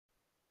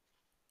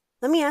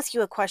Let me ask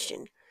you a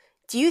question.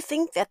 Do you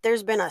think that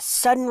there's been a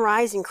sudden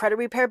rise in credit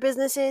repair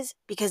businesses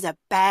because a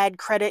bad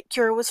credit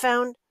cure was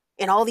found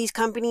and all these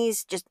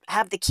companies just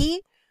have the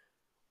key?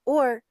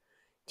 Or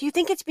do you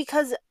think it's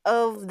because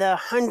of the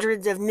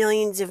hundreds of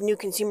millions of new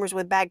consumers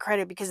with bad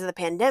credit because of the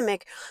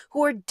pandemic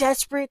who are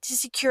desperate to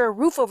secure a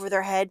roof over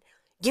their head,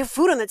 get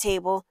food on the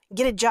table,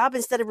 get a job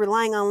instead of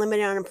relying on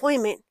limited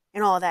unemployment,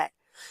 and all that?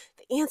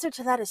 The answer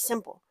to that is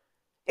simple.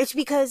 It's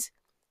because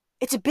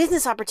it's a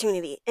business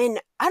opportunity,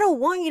 and I don't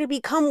want you to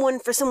become one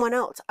for someone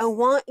else. I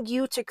want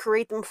you to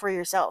create them for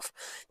yourself.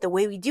 The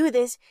way we do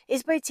this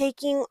is by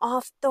taking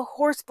off the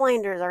horse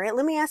blinders, all right?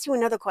 Let me ask you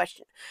another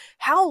question.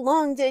 How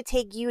long did it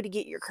take you to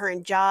get your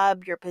current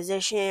job, your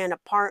position,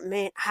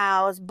 apartment,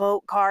 house,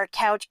 boat, car,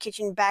 couch,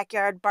 kitchen,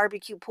 backyard,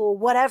 barbecue, pool,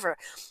 whatever?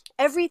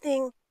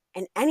 Everything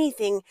and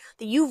anything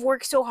that you've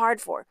worked so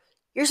hard for.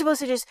 You're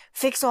supposed to just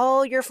fix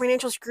all your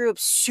financial screw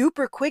ups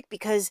super quick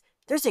because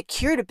there's a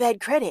cure to bad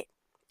credit.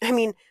 I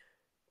mean,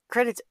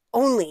 credits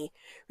only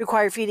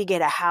require for you to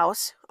get a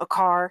house, a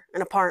car,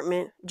 an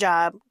apartment,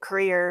 job,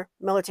 career,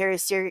 military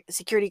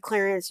security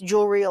clearance,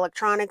 jewelry,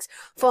 electronics,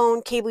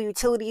 phone, cable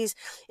utilities,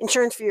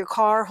 insurance for your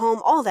car,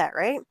 home, all that,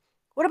 right?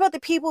 What about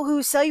the people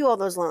who sell you all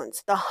those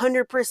loans? The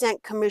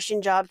 100%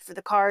 commission jobs for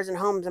the cars and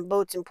homes and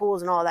boats and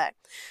pools and all that.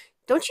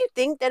 Don't you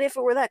think that if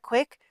it were that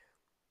quick,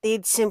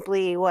 they'd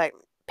simply,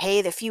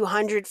 pay the few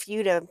hundred for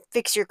you to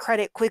fix your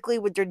credit quickly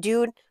with their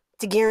dude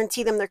to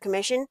guarantee them their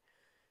commission?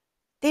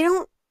 They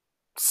don't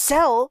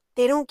sell,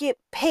 they don't get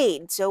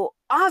paid. So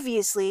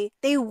obviously,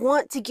 they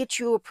want to get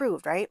you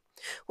approved, right?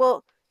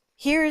 Well,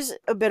 here's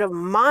a bit of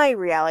my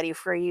reality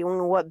for you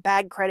and what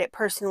bad credit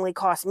personally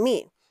cost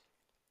me.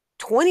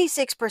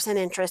 26%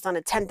 interest on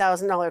a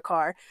 $10,000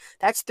 car.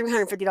 That's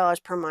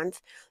 $350 per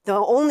month. The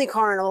only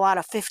car in a lot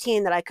of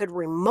 15 that I could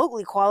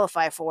remotely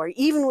qualify for,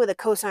 even with a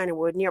cosigner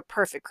with near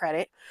perfect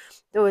credit.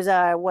 There was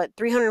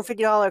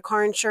 $350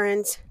 car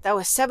insurance. That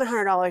was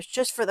 $700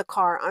 just for the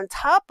car, on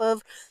top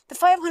of the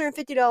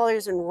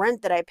 $550 in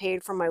rent that I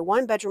paid for my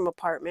one-bedroom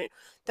apartment,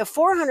 the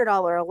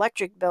 $400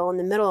 electric bill in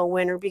the middle of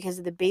winter because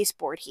of the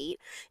baseboard heat,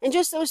 and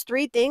just those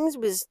three things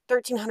was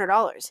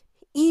 $1,300.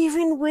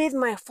 Even with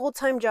my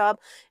full-time job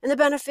and the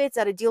benefits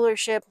at a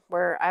dealership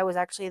where I was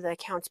actually the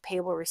accounts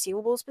payable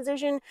receivables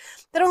position,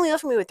 that only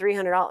left me with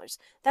 $300.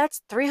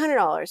 That's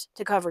 $300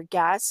 to cover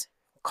gas,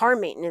 car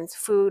maintenance,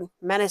 food,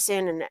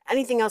 medicine, and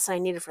anything else I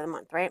needed for the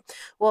month, right?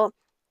 Well,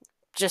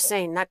 just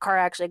saying, that car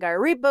actually got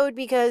repoed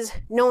because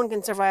no one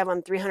can survive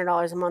on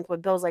 $300 a month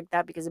with bills like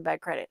that because of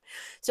bad credit.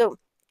 So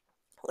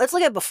let's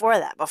look at before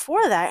that.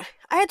 Before that,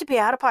 I had to pay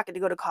out of pocket to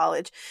go to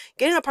college,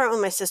 get an apartment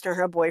with my sister and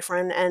her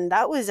boyfriend, and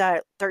that was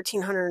at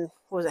 1,300.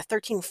 What was it,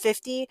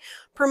 1,350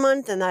 per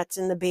month, and that's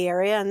in the Bay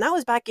Area, and that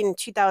was back in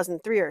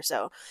 2003 or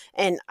so.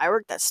 And I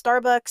worked at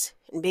Starbucks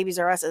and Babies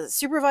R Us as a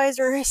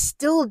supervisor, and I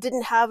still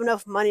didn't have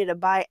enough money to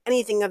buy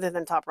anything other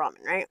than Top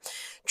Ramen, right?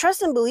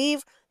 Trust and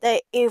believe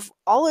that if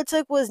all it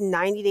took was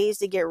 90 days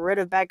to get rid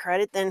of bad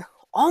credit, then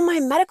all my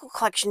medical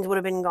collections would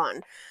have been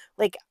gone.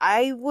 Like,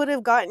 I would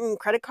have gotten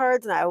credit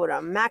cards and I would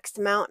have maxed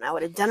them out and I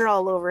would have done it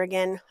all over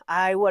again.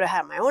 I would have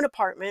had my own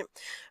apartment.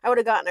 I would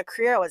have gotten a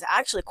career I was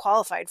actually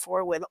qualified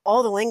for with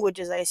all the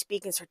languages I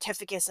speak and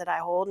certificates that I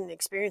hold and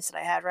experience that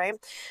I had, right?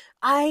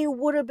 I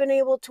would have been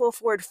able to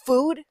afford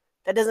food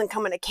that doesn't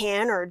come in a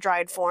can or a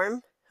dried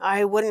form.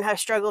 I wouldn't have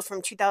struggled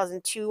from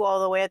 2002 all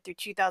the way up through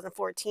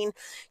 2014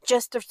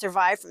 just to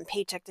survive from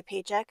paycheck to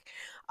paycheck.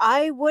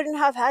 I wouldn't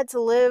have had to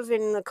live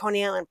in the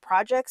Coney Island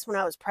projects when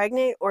I was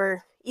pregnant,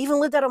 or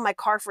even lived out of my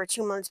car for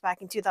 2 months back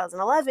in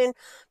 2011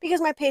 because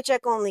my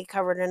paycheck only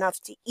covered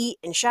enough to eat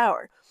and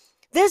shower.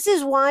 This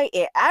is why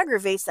it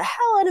aggravates the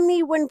hell out of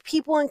me when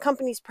people and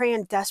companies prey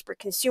on desperate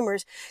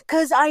consumers,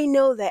 because I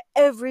know that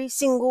every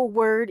single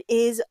word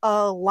is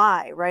a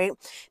lie, right?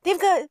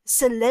 They've got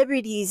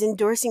celebrities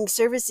endorsing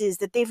services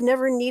that they've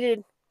never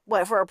needed,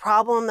 for a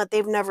problem that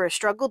they've never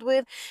struggled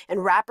with,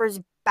 and rappers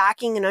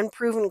backing an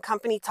unproven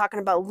company talking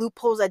about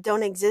loopholes that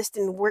don't exist,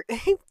 and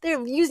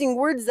they're using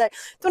words that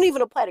don't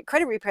even apply to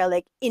credit repair,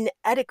 like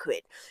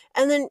inadequate.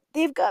 And then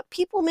they've got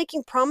people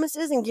making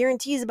promises and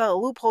guarantees about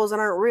loopholes that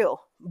aren't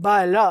real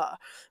by law,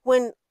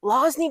 when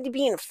laws need to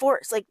be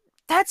enforced. Like,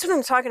 that's what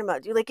I'm talking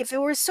about, dude. Like, if it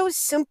were so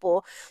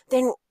simple,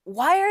 then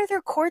why are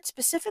there courts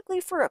specifically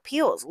for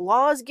appeals?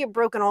 Laws get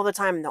broken all the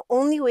time, and the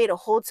only way to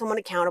hold someone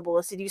accountable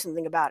is to do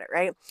something about it,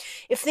 right?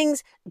 If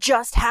things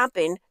just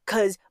happen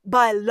because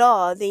by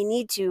law they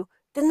need to,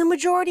 then the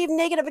majority of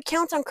negative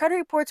accounts on credit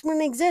reports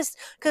wouldn't exist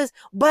because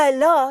by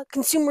law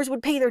consumers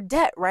would pay their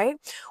debt, right?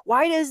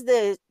 Why does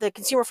the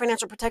Consumer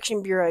Financial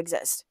Protection Bureau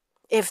exist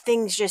if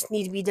things just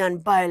need to be done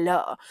by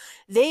law?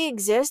 They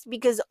exist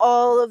because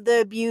all of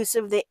the abuse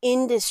of the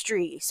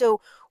industry.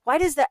 So why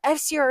does the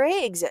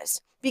FCRA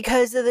exist?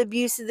 Because of the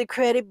abuse of the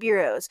credit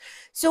bureaus.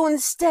 So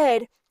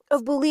instead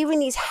of believing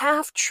these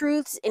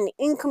half-truths and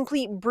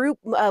incomplete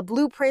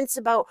blueprints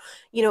about,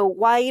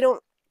 why you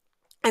don't,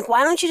 like,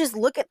 why don't you just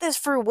look at this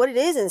for what it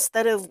is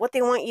instead of what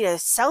they want you to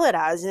sell it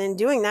as? And in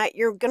doing that,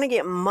 you're going to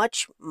get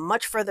much,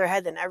 much further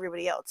ahead than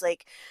everybody else.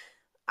 Like,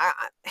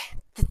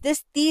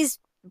 these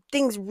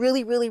things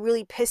really, really,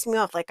 really piss me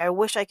off. Like, I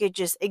wish I could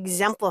just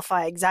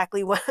exemplify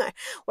exactly what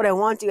I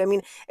want to. I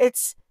mean,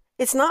 it's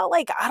not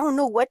like I don't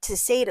know what to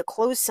say to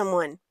close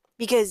someone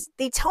because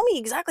they tell me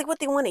exactly what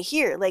they want to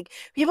hear. Like,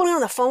 people are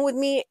on the phone with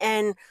me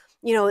and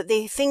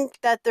they think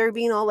that they're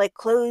being all like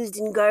closed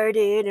and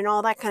guarded and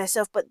all that kind of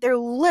stuff, but they're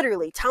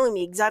literally telling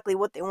me exactly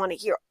what they want to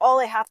hear. All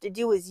I have to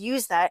do is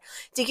use that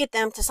to get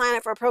them to sign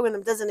up for a program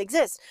that doesn't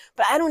exist.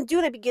 But I don't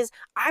do that because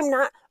I'm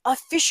not a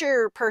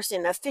fisher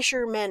person, a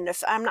fisherman.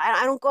 If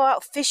I don't go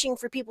out fishing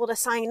for people to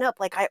sign up.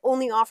 Like, I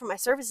only offer my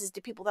services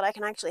to people that I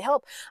can actually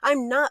help.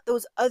 I'm not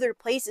those other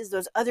places,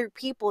 those other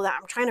people that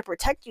I'm trying to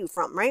protect you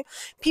from, right?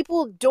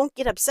 People don't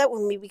get upset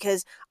with me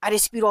because I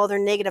dispute all their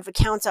negative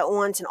accounts at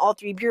once and all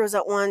 3 bureaus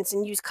at once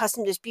and use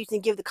custom disputes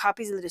and give the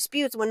copies of the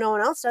disputes when no one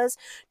else does.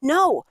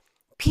 No,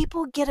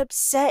 people get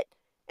upset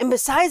and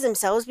besides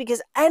themselves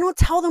because I don't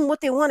tell them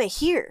what they want to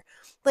hear.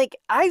 Like,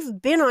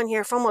 I've been on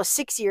here for almost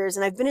 6 years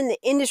and I've been in the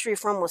industry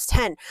for almost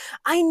 10.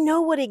 I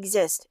know what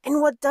exists and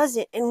what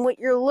doesn't, and what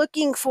you're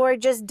looking for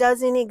just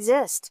doesn't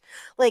exist.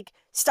 Like,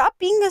 stop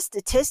being a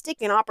statistic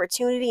and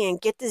opportunity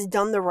and get this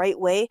done the right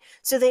way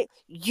so that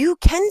you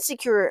can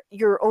secure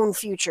your own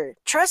future.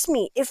 Trust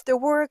me, if there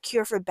were a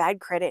cure for bad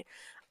credit,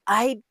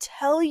 I'd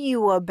tell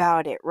you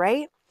about it,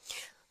 right?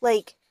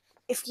 Like,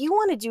 if you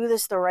want to do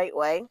this the right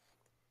way,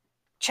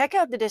 check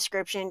out the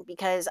description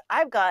because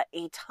I've got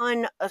a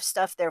ton of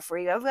stuff there for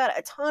you. I've got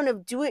a ton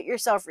of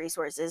do-it-yourself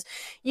resources.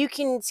 You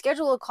can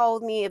schedule a call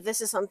with me if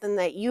this is something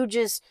that you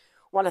just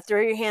want to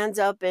throw your hands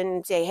up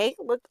and say, hey,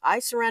 look, I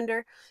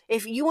surrender.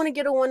 If you want to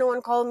get a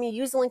one-on-one call with me,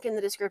 use the link in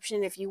the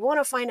description. If you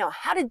want to find out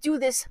how to do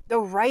this the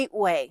right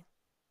way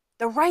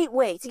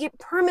to get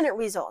permanent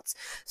results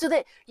so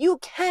that you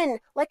can,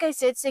 like I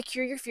said,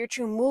 secure your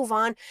future, move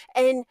on,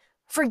 and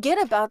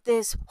forget about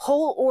this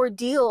whole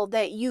ordeal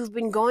that you've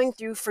been going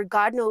through for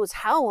God knows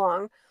how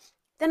long,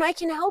 then I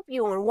can help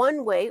you in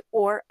one way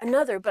or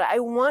another. But I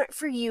want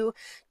for you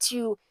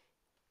to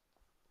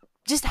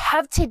just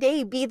have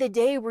today be the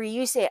day where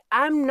you say,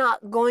 I'm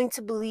not going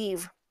to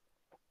believe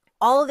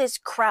all this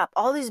crap,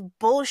 all this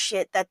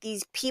bullshit that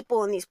these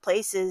people in these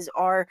places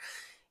are,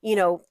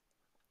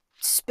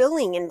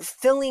 spilling and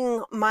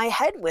filling my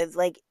head with.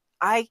 Like,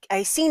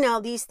 I see now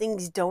these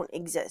things don't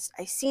exist.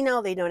 I see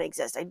now they don't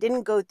exist. I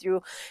didn't go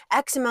through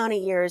X amount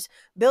of years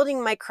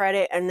building my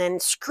credit and then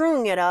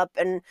screwing it up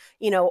and,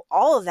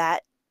 all of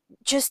that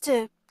just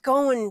to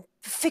go and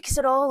fix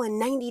it all in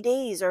 90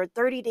 days or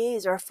 30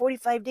 days or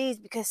 45 days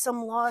because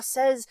some law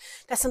says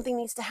that something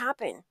needs to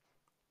happen.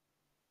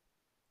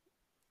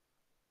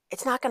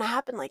 It's not going to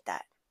happen like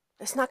that.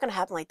 It's not going to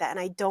happen like that. And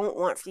I don't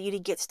want for you to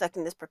get stuck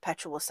in this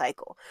perpetual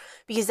cycle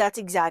because that's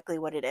exactly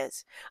what it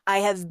is. I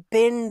have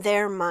been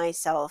there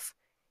myself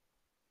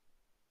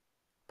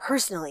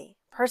personally.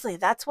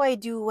 That's why I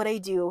do what I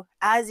do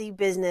as a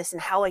business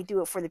and how I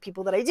do it for the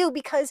people that I do,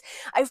 because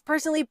I've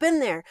personally been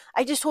there.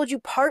 I just told you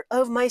part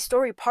of my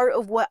story, part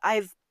of what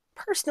I've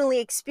personally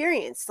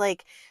experienced.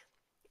 Like,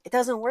 it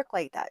doesn't work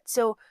like that.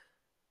 So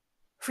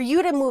for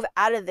you to move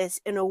out of this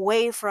and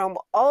away from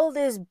all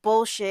this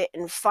bullshit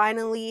and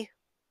finally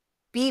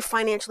be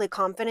financially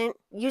confident,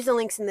 use the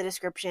links in the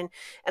description,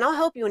 and I'll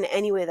help you in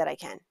any way that I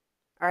can.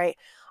 All right.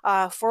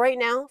 For right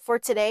now, for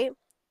today,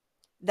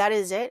 that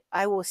is it.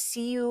 I will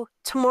see you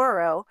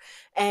tomorrow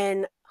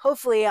and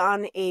hopefully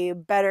on a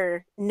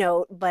better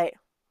note, but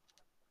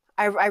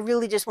I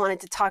really just wanted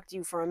to talk to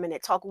you for a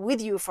minute, talk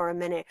with you for a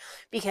minute,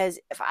 because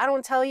if I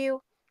don't tell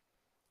you,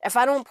 if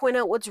I don't point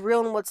out what's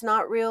real and what's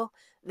not real,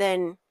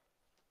 then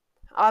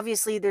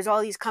obviously there's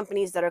all these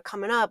companies that are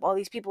coming up, all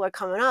these people are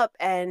coming up,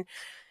 and,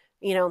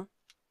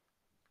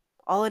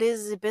 all it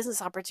is a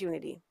business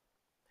opportunity.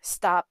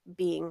 Stop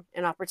being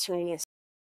an opportunity.